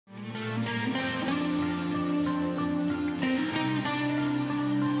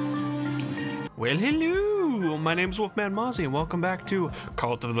Well, hello! My name's Wolfman Mozzie, and welcome back to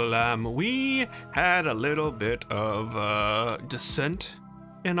Cult of the Lamb. We had a little bit of dissent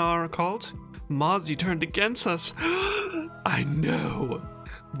in our cult. Mozzie turned against us. I know.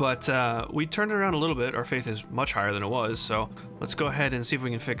 But we turned it around a little bit. Our faith is much higher than it was, so let's go ahead and see if we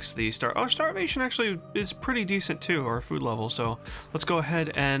can fix the starvation actually is pretty decent too, our food level. So let's go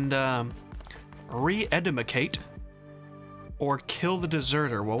ahead and re-edumacate. Or kill the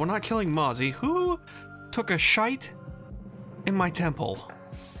deserter. Well, we're not killing Mozzie. Who took a shite in my temple?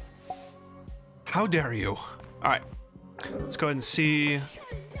 How dare you? Alright. Let's go ahead and see.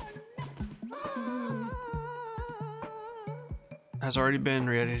 Has already been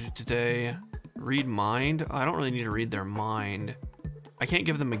re-edited today. Read mind? I don't really need to read their mind. I can't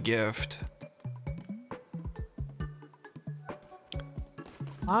give them a gift.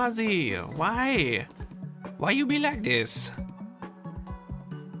 Mozzie, why? Why you be like this?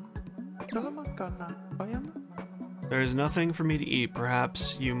 There's nothing for me to eat.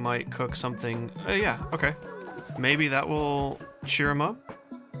 Perhaps you might cook something. Yeah, okay. Maybe that will cheer him up.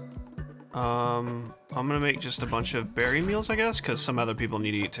 I'm gonna make just a bunch of berry meals, I guess, because some other people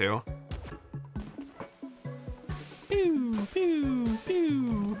need to eat too. Pew, pew,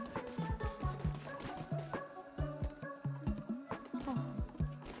 pew.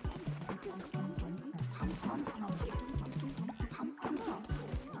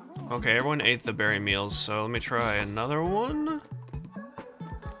 Okay, everyone ate the berry meals, so let me try another one.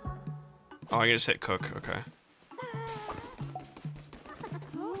 Oh, I can just hit cook, okay.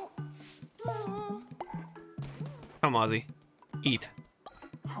 Come, Ozzy. Eat.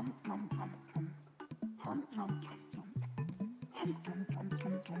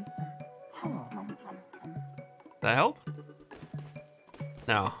 That help?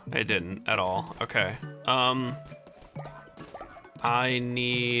 No, it didn't at all. Okay. I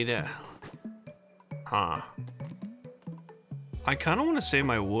need... I kind of want to save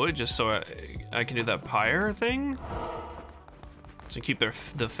my wood just so I can do that pyre thing. To keep the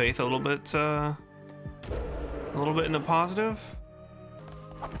faith a little bit in the positive.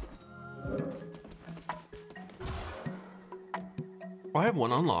 Oh, I have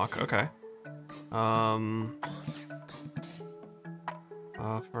one unlock, okay.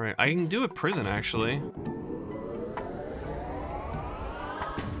 Right. I can do a prison actually.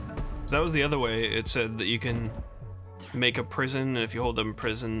 That was the other way. It said that you can make a prison, and if you hold them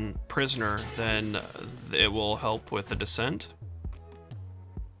prisoner, then it will help with the descent.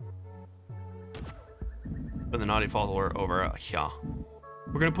 When the naughty falls over, yeah.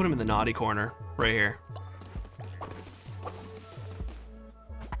 We're gonna put him in the naughty corner, right here.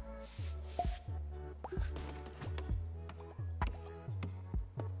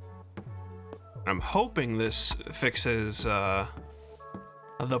 I'm hoping this fixes,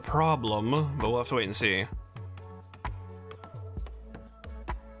 the problem, but we'll have to wait and see.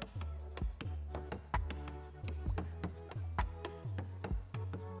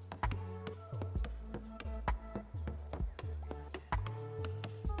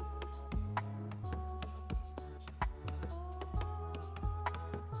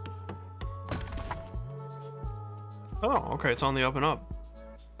 Oh, okay, it's on the up and up.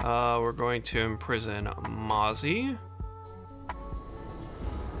 We're going to imprison Mozzie.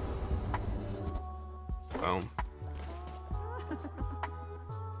 Boom.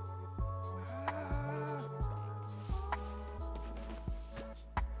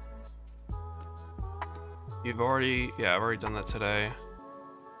 You've already, yeah, I've already done that today.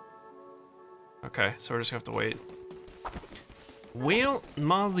 Okay, so we're just gonna have to wait. Well,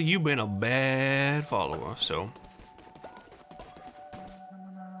 Mozzie, you've been a bad follower, so.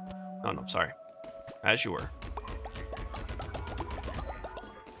 Oh no, sorry. As you were.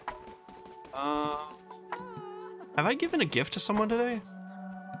 Have I given a gift to someone today?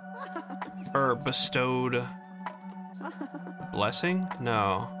 Or bestowed blessing?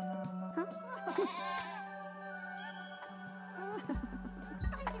 No.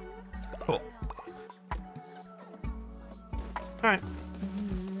 Cool. Alright.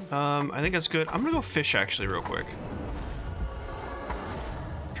 I think that's good. I'm gonna go fish actually real quick.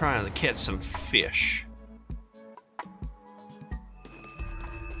 Trying to catch some fish.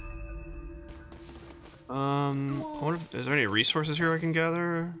 I wonder if, is there any resources here I can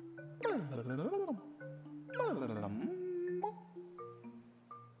gather?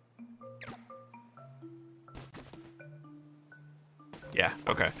 Yeah,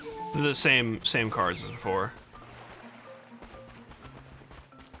 okay. They're the same cards as before.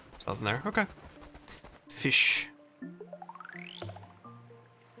 Nothing there, okay. Fish.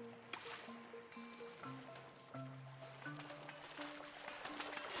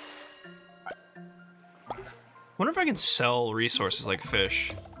 wonder if I can sell resources like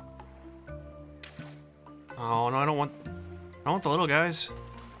fish. Oh no, I don't want the little guys.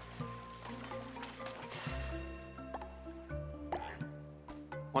 I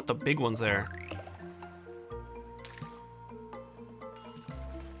want the big ones there.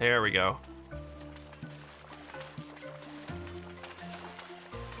 There we go.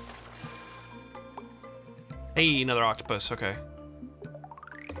 Hey, another octopus, okay.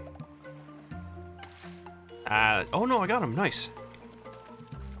 Oh no, I got him, nice.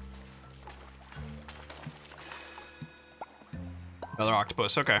 Another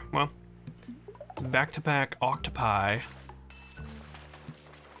octopus, okay, well. Back-to-back octopi.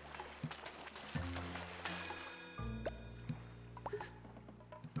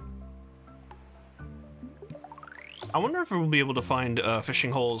 I wonder if we'll be able to find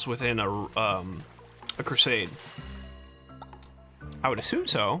fishing holes within a crusade. I would assume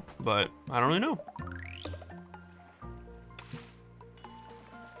so, but I don't really know.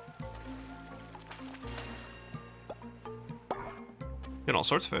 Getting all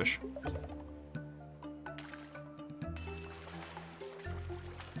sorts of fish.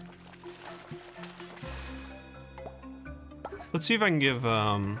 Let's see if I can give,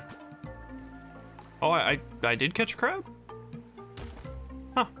 Oh, I did catch a crab?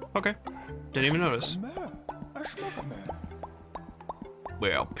 Huh, okay. Didn't even notice.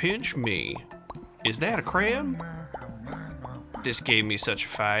 Well, pinch me. Is that a crab? This gave me such a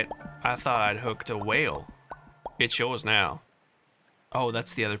fight. I thought I'd hooked a whale. It's yours now. Oh,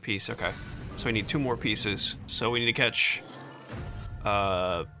 that's the other piece, okay. So we need 2 more pieces. So we need to catch,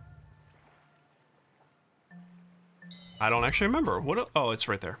 I don't actually remember. What? Oh, it's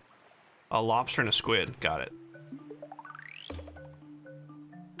right there. A lobster and a squid. Got it.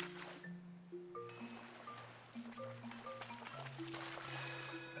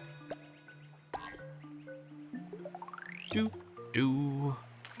 Do.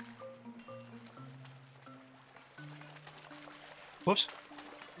 Whoops.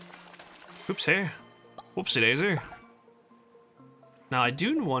 Oopsie. Whoopsie daisy. Now, I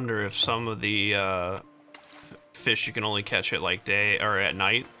do wonder if some of the fish you can only catch at like day or at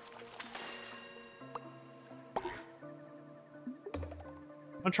night.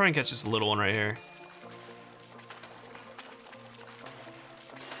 I'll try and catch this little one right here.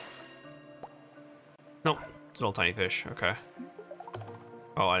 Nope, it's a little tiny fish. Okay.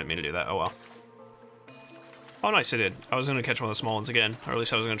 Oh, I didn't mean to do that. Oh well. Oh, nice, I did. I was gonna catch one of the small ones again, or at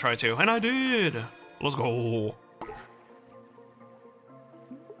least I was gonna try to, and I did. Let's go.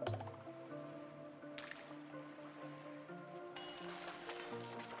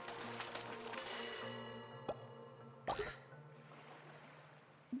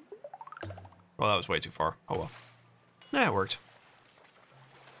 Well, that was way too far. Oh well. Nah, it worked.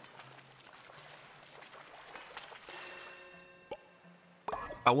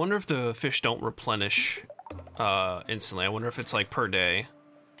 I wonder if the fish don't replenish instantly. I wonder if it's like per day.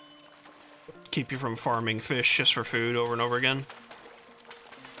 Keep you from farming fish just for food over and over again.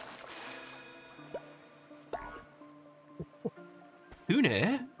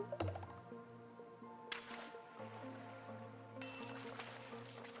 Tuna?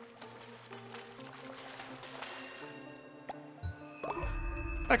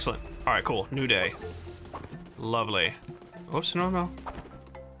 Excellent. All right, cool. New day. Lovely. Whoops, no.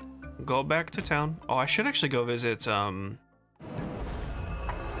 Go back to town. Oh, I should actually go visit, Rata,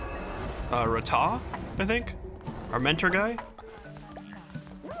 I think? Our mentor guy?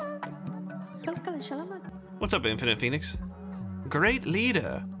 What's up, Infinite Phoenix? Great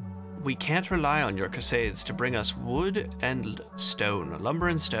leader. We can't rely on your crusades to bring us wood and stone, lumber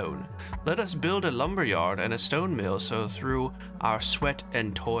and stone. Let us build a lumber yard and a stone mill so through our sweat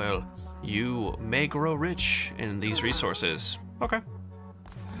and toil, you may grow rich in these resources. Okay.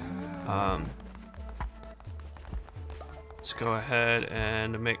 Let's go ahead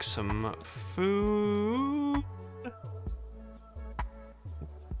and make some food.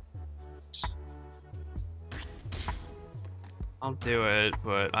 I'll do it,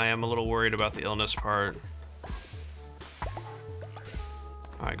 but I am a little worried about the illness part.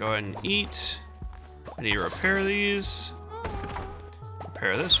 Alright, go ahead and eat. I need to repair these.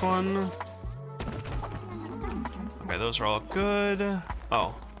 Repair this one. Okay, those are all good.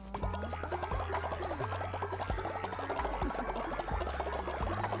 Oh.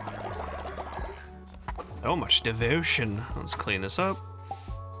 So much devotion. Let's clean this up.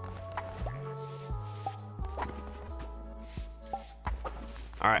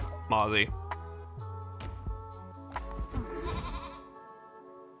 Alright, Mozzie.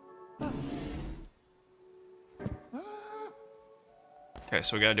 Okay,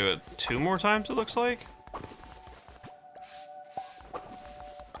 so we gotta do it 2 more times, it looks like.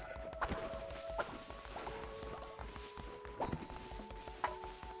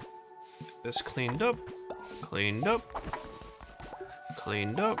 this cleaned up, cleaned up,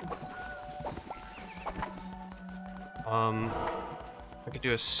 cleaned up. I could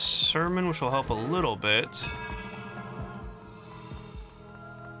do a sermon, which will help a little bit.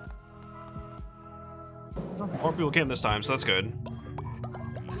 More people came this time, so that's good.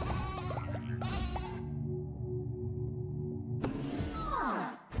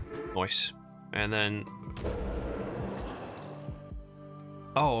 Nice. And then...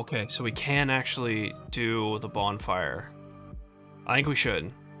 Oh, okay, so we can actually do the bonfire. I think we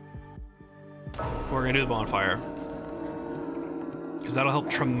should. We're gonna do the bonfire. Because that'll help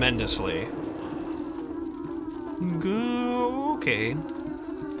tremendously. Okay.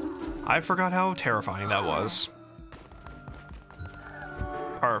 I forgot how terrifying that was.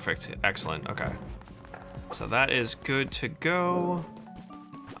 Perfect. Excellent. Okay. So that is good to go.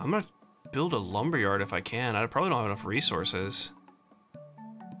 I'm gonna build a lumberyard if I can. I probably don't have enough resources.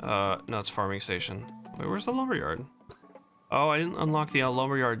 No, it's farming station. Wait, where's the lumberyard? Oh, I didn't unlock the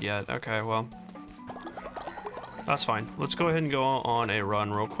lumberyard yet. Okay, well. That's fine. Let's go ahead and go on a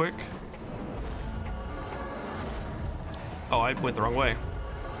run real quick. Oh, I went the wrong way.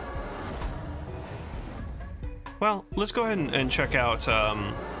 Well, let's go ahead and check out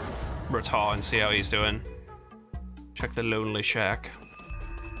Rata and see how he's doing. Check the Lonely Shack.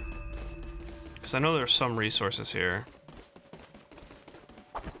 Because I know there's some resources here.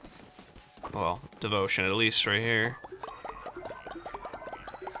 Well, devotion at least right here.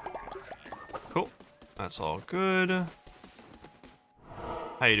 Cool. That's all good.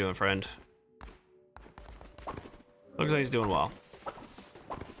 How you doing, friend? Looks like he's doing well.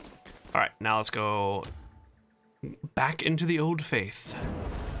 Alright, now let's go back into the old faith.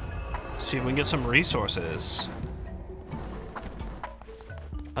 See if we can get some resources.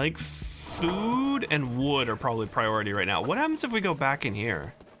 I think food and wood are probably priority right now. What happens if we go back in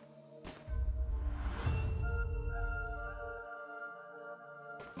here?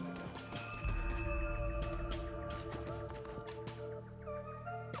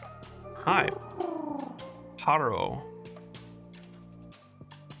 Hi. Haro.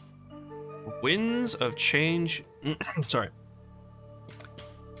 Winds of change. Sorry.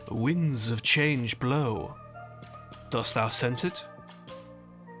 Winds of change blow. Dost thou sense it?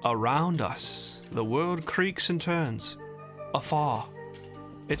 Around us, the world creaks and turns. Afar,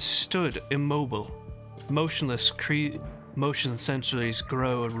 it stood immobile. Motionless motion centuries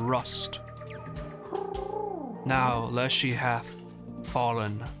grow and rust. Now Leshy hath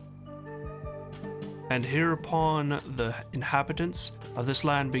fallen. And hereupon the inhabitants of this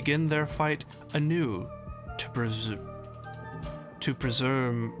land begin their fight anew to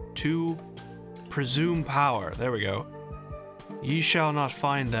presume power. There we go. Ye shall not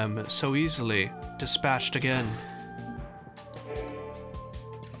find them so easily dispatched again.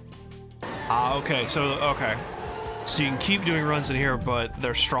 Ah, okay, so you can keep doing runs in here, but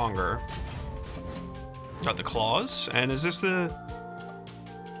they're stronger. Got the claws, and is this the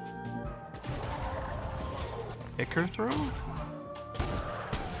Icker throw?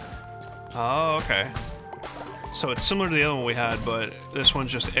 Oh, okay. So it's similar to the other one we had, but this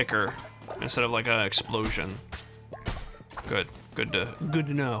one's just Icker instead of like an explosion. Good. Good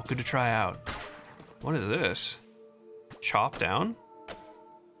to know. Good to try out. What is this? Chop down?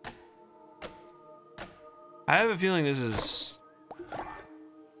 I have a feeling this is...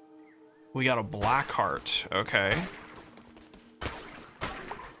 We got a black heart. Okay.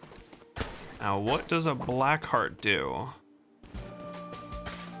 Now, what does a black heart do?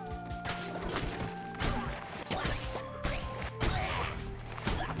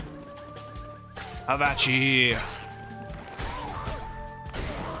 Avachi!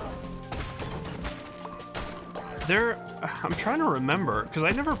 I'm trying to remember, because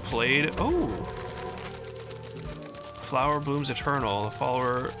I never played... Oh! Flower blooms eternal. The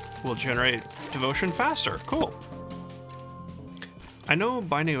follower will generate devotion faster. Cool. I know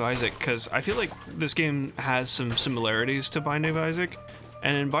Binding of Isaac because I feel like this game has some similarities to Binding of Isaac,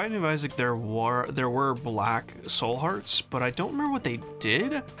 and in Binding of Isaac there were black soul hearts, but I don't remember what they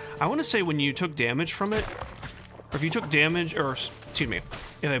did. I want to say when you took damage from it, or if you took damage, or excuse me,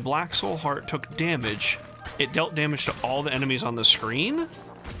 if a black soul heart took damage, it dealt damage to all the enemies on the screen.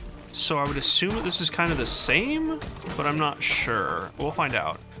 So I would assume that this is kind of the same, but I'm not sure. We'll find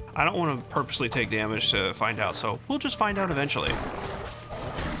out. I don't want to purposely take damage to find out, so we'll just find out eventually.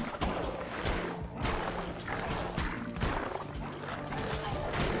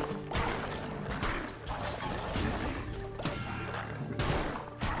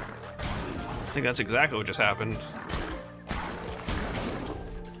 I think that's exactly what just happened.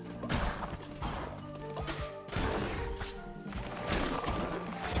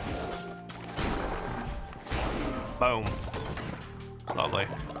 Boom. Lovely.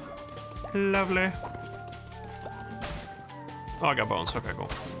 Lovely. Oh, I got bones. Okay, cool.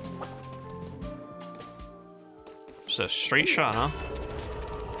 Just a straight shot, huh?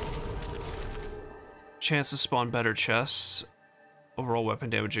 Chance to spawn better chests. Overall weapon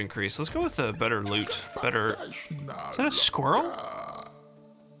damage increase. Let's go with the better loot. Better. Is that a squirrel?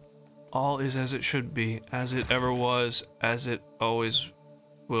 All is as it should be, as it ever was, as it always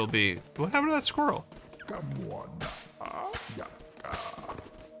will be. What happened to that squirrel?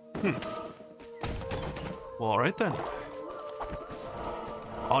 Well, alright then.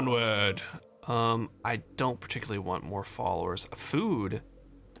 Onward. I don't particularly want more followers. Food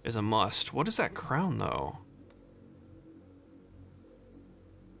is a must. What is that crown, though?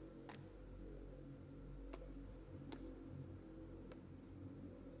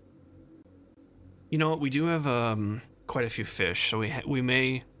 You know what? We do have quite a few fish, so we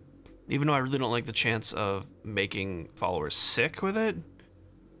may, even though I really don't like the chance of making followers sick with it,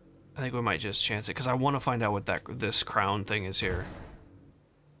 I think we might just chance it because I want to find out what this crown thing is here.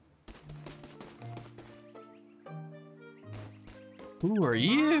 Who are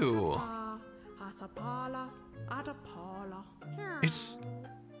you?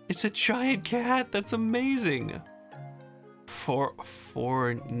 It's a giant cat. That's amazing.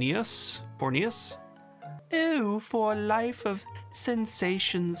 Forneus? Oh, for a life of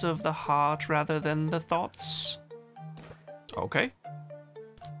sensations of the heart rather than the thoughts. Okay.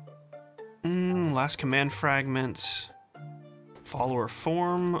 Last command fragment. Follower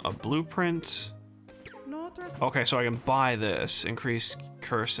form, a blueprint. Okay, so I can buy this. Increase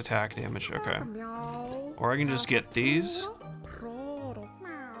cursed attack damage. Okay. Or I can just get these.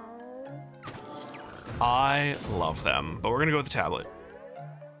 I love them, but we're gonna go with the tablet.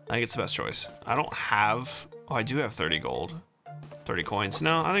 I think it's the best choice. I don't have... Oh, I do have 30 gold. 30 coins.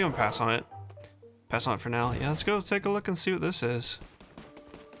 No, I think I'm gonna pass on it. Pass on it for now. Yeah, let's go take a look and see what this is.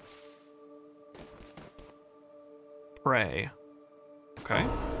 Pray. Okay.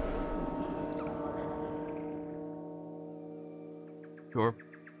 Your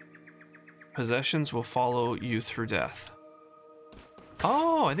possessions will follow you through death.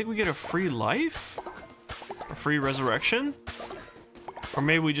 Oh, I think we get a free life? A free resurrection? Or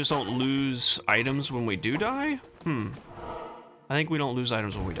maybe we just don't lose items when we do die? I think we don't lose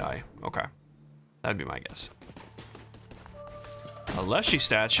items when we die. Okay. That'd be my guess. A Leshy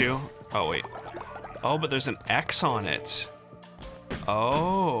statue. Oh, wait. Oh, but there's an X on it.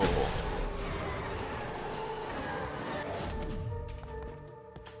 Oh.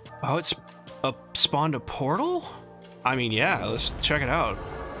 Oh, it's spawned a portal? I mean, yeah, let's check it out.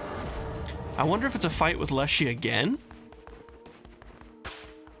 I wonder if it's a fight with Leshy again?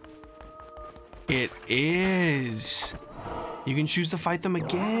 It is. You can choose to fight them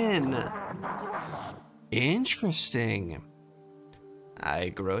again. Interesting. I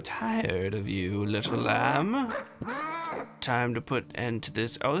grow tired of you, little lamb. Time to put end to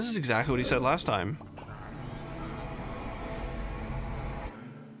this. Oh, this is exactly what he said last time.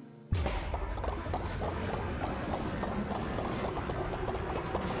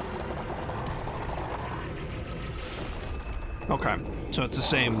 Okay, so it's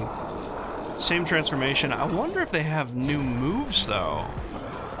the same transformation. I wonder if they have new moves, though.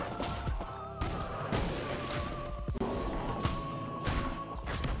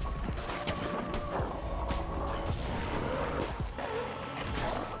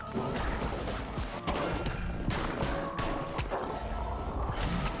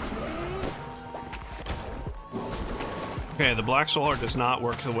 Okay, the Black Soul Heart does not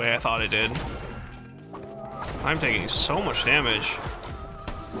work the way I thought it did. I'm taking so much damage.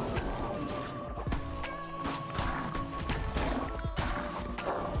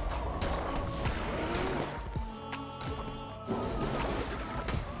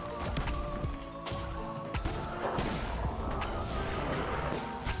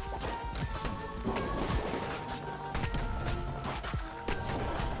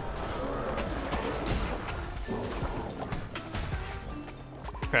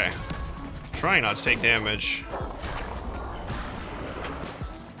 Okay. Trying not to take damage.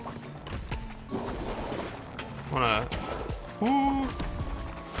 Wanna... Woo!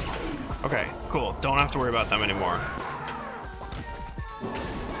 Okay, cool. Don't have to worry about them anymore.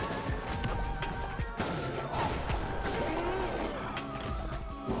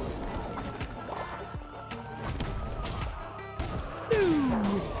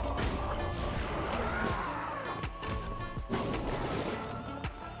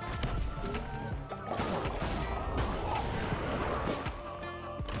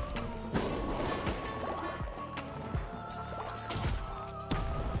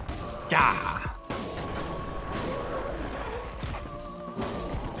 Yeah.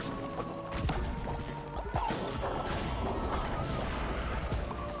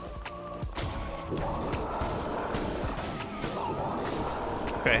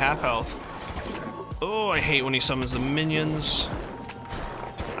 Okay, half health. Oh, I hate when he summons the minions.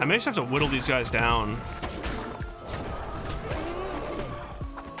 I may just have to whittle these guys down.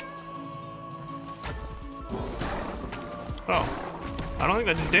 Oh. I don't think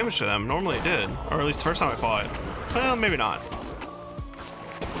that did damage to them. Normally it did. Or at least the first time I fought it. Well, maybe not.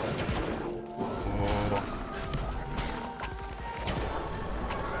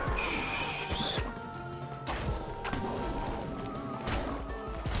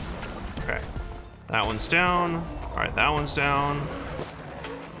 Okay. That one's down. Alright, that one's down.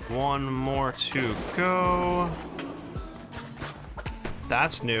 One more to go.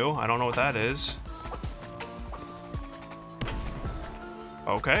 That's new. I don't know what that is.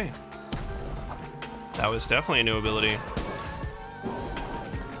 Okay. That was definitely a new ability.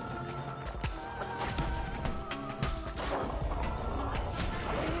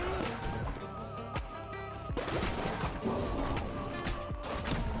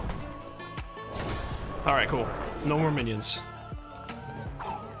 Alright, cool. No more minions.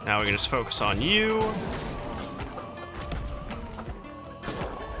 Now we can just focus on you.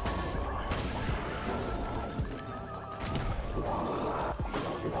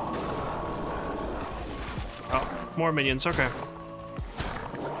 Oh, more minions, okay.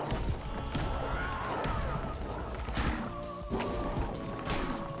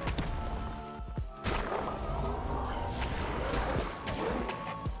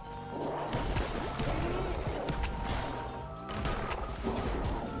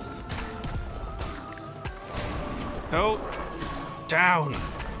 Oh, down.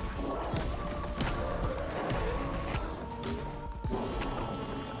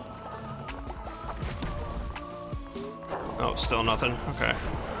 Oh, still nothing. Okay.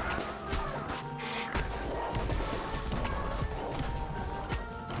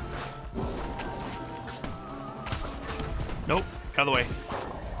 Nope, out of the way.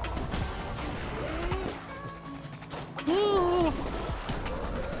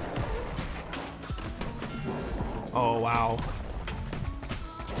 Oh, wow.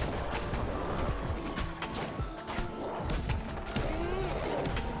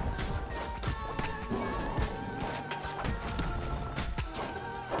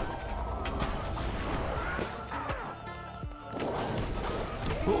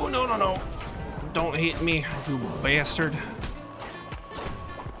 Oh, no, no, no. Don't hit me, you bastard.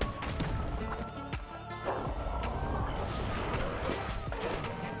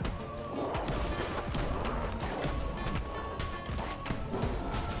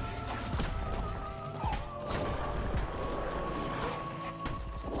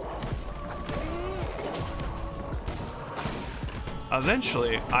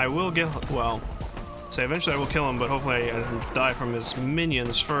 Eventually, I will get, well, say eventually I will kill him, but hopefully I die from his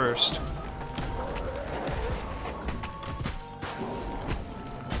minions first.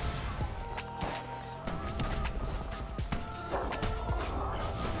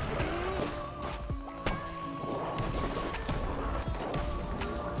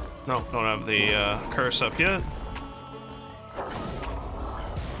 No, don't have the curse up yet.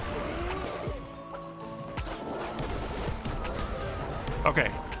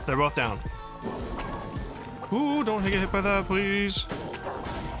 Okay, they're both down. Ooh, don't get hit by that, please.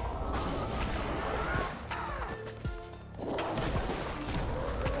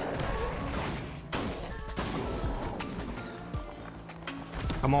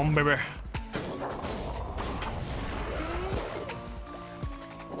 Come on, baby.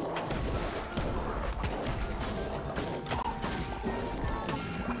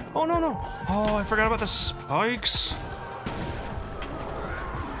 Oh, no, no. Oh, I forgot about the spikes.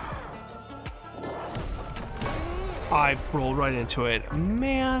 I rolled right into it.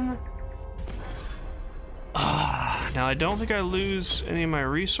 Man. Now, I don't think I lose any of my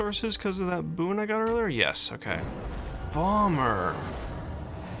resources because of that boon I got earlier. Yes, okay. Bummer.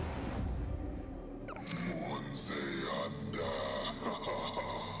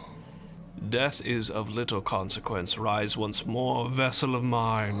 Death is of little consequence. Rise once more, vessel of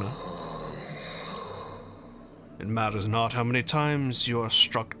mine. It matters not how many times you are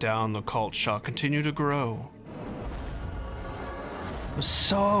struck down, the cult shall continue to grow. I was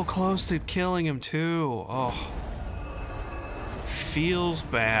so close to killing him too. Oh. Feels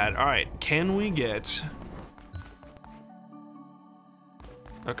bad. Alright, can we get...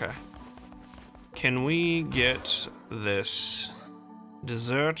 Okay. Can we get this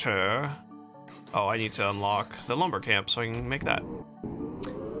deserter? Oh, I need to unlock the lumber camp so I can make that.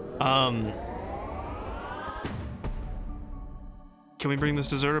 Can we bring this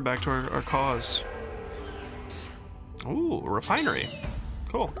deserter back to our cause? Ooh, refinery.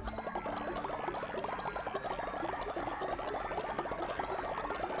 Cool.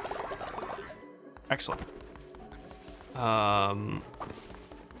 Excellent. How's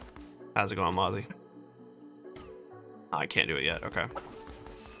it going, Mozzie? I can't do it yet. Okay.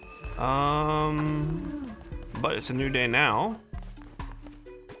 But it's a new day now.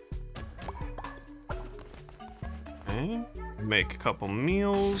 Okay. Make a couple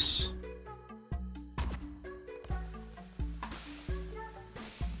meals.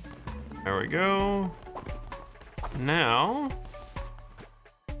 There we go. Now,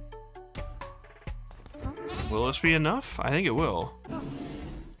 will this be enough? I think it will.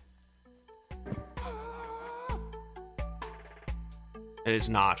 It is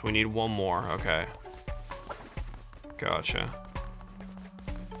not. We need one more. Okay. Gotcha.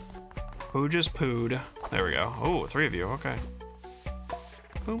 Who just pooed? There we go. Oh, 3 of you. Okay.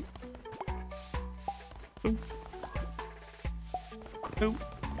 Boom. Boom. Boom.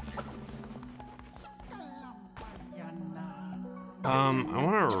 I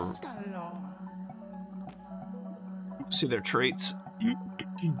want to see their traits.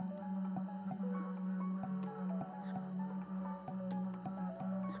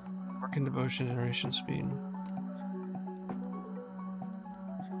 Work and devotion, generation speed.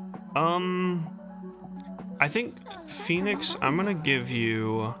 I think Phoenix, I'm gonna give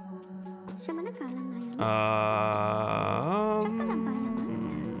you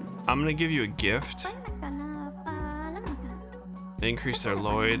I'm gonna give you a gift. They increase their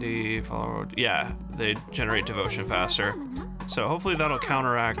loyalty, follow. Yeah, they generate devotion faster. So hopefully that'll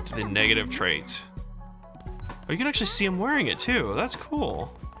counteract the negative trait. Oh, you can actually see him wearing it too. That's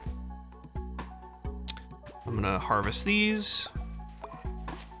cool. I'm gonna harvest these.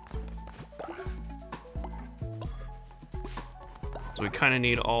 So we kind of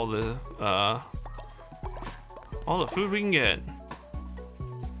need all the food we can get.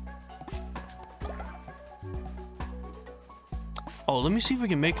 Oh, let me see if we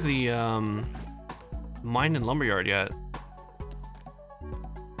can make the mine and lumberyard yet.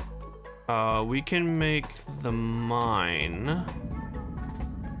 We can make the mine.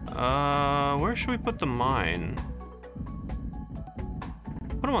 Where should we put the mine?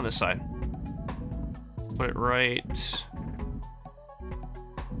 Put them on this side. Put it right.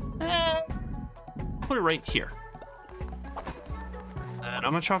 Put it right here. And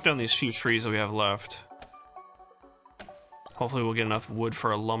I'm gonna chop down these few trees that we have left. Hopefully we'll get enough wood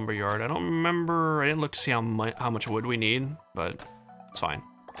for a lumberyard. I don't remember. I didn't look to see how much wood we need, but it's fine.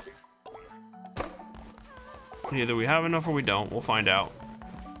 Either we have enough or we don't. We'll find out.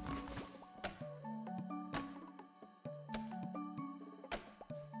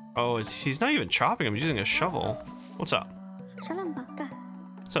 Oh, he's not even chopping him. He's using a shovel. What's up?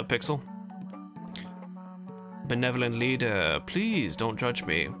 What's up, Pixel? Benevolent leader, please don't judge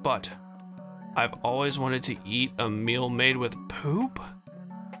me, but I've always wanted to eat a meal made with poop?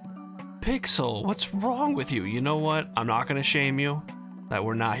 Pixel, what's wrong with you? You know what? I'm not gonna shame you. That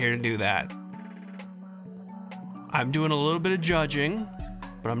we're not here to do that. I'm doing a little bit of judging,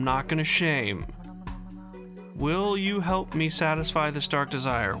 but I'm not gonna shame. Will you help me satisfy this dark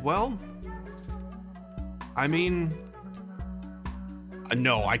desire? Well, I mean,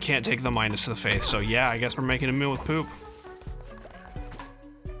 no, I can't take the minus to the face, so yeah, I guess we're making a meal with poop.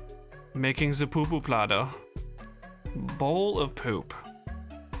 Making the poo-poo platter. Bowl of poop.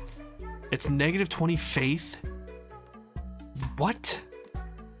 It's negative 20 faith? What?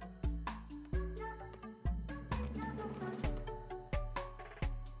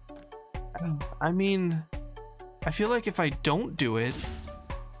 I mean, I feel like if I don't do it,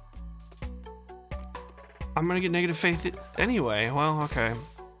 I'm gonna get negative faith anyway. Well, okay.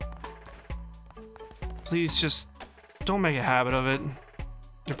 Please just don't make a habit of it.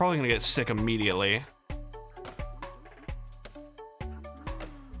 You're probably gonna get sick immediately.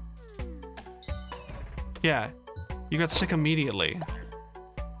 Yeah, you got sick immediately.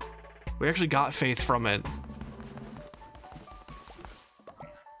 We actually got faith from it.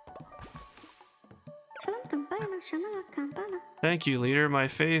 Thank you, leader. My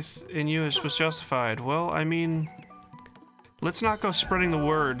faith in you was justified. Well, I mean, let's not go spreading the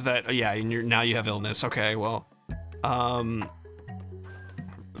word that, yeah, now you have illness. Okay, well,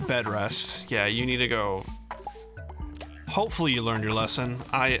 bed rest. Yeah, you need to go. Hopefully you learned your lesson.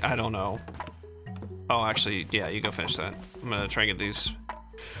 I don't know. Oh, actually, yeah, you go finish that. I'm gonna try and get these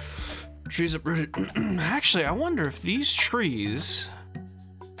trees uprooted. Actually, I wonder if these trees...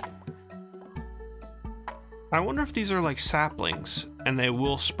 I wonder if these are like saplings, and they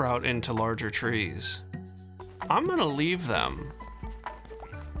will sprout into larger trees. I'm gonna leave them.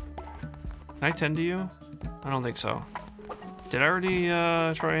 Can I tend to you? I don't think so. Did I already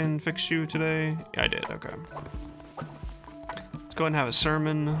try and fix you today? Yeah, I did, okay. Let's go ahead and have a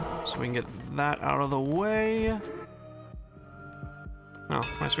sermon so we can get that out of the way. Oh,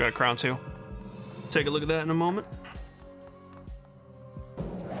 nice, we got a crown too. Take a look at that in a moment.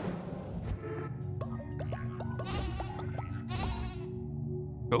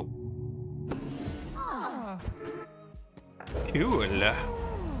 Oh. Cool.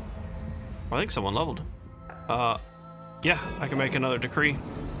 I think someone leveled. Yeah, I can make another decree.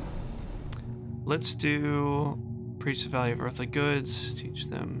 Let's do preach the value of earthly goods, teach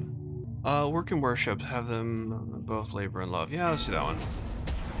them. Work and worship, have them both labor and love. Yeah, let's do that one.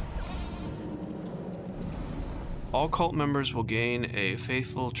 All cult members will gain a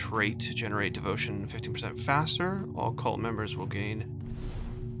faithful trait to generate devotion 15% faster. All cult members will gain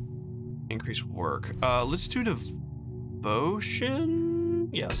increased work. Let's do devotion.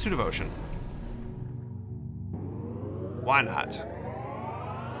 Yeah, let's do devotion. Why not?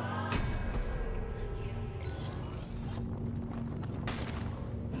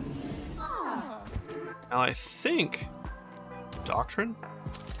 Now I think doctrine.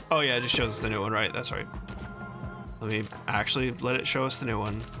 Oh yeah, it just shows us the new one, right? That's right. Let me actually let it show us the new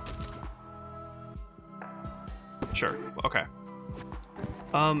one. Sure. Okay.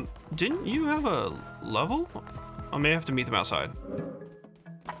 Didn't you have a level? I may have to meet them outside.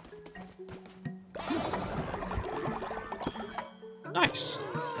 Nice.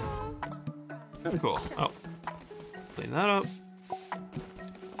 Very cool. Oh, clean that up.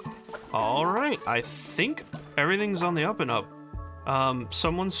 All right, I think everything's on the up and up.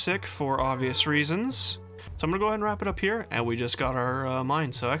 Someone's sick for obvious reasons, so I'm gonna go ahead and wrap it up here, and we just got our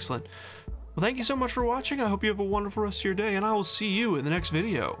mine, so excellent. Well, thank you so much for watching. I hope you have a wonderful rest of your day, and I will see you in the next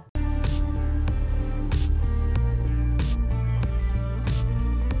video.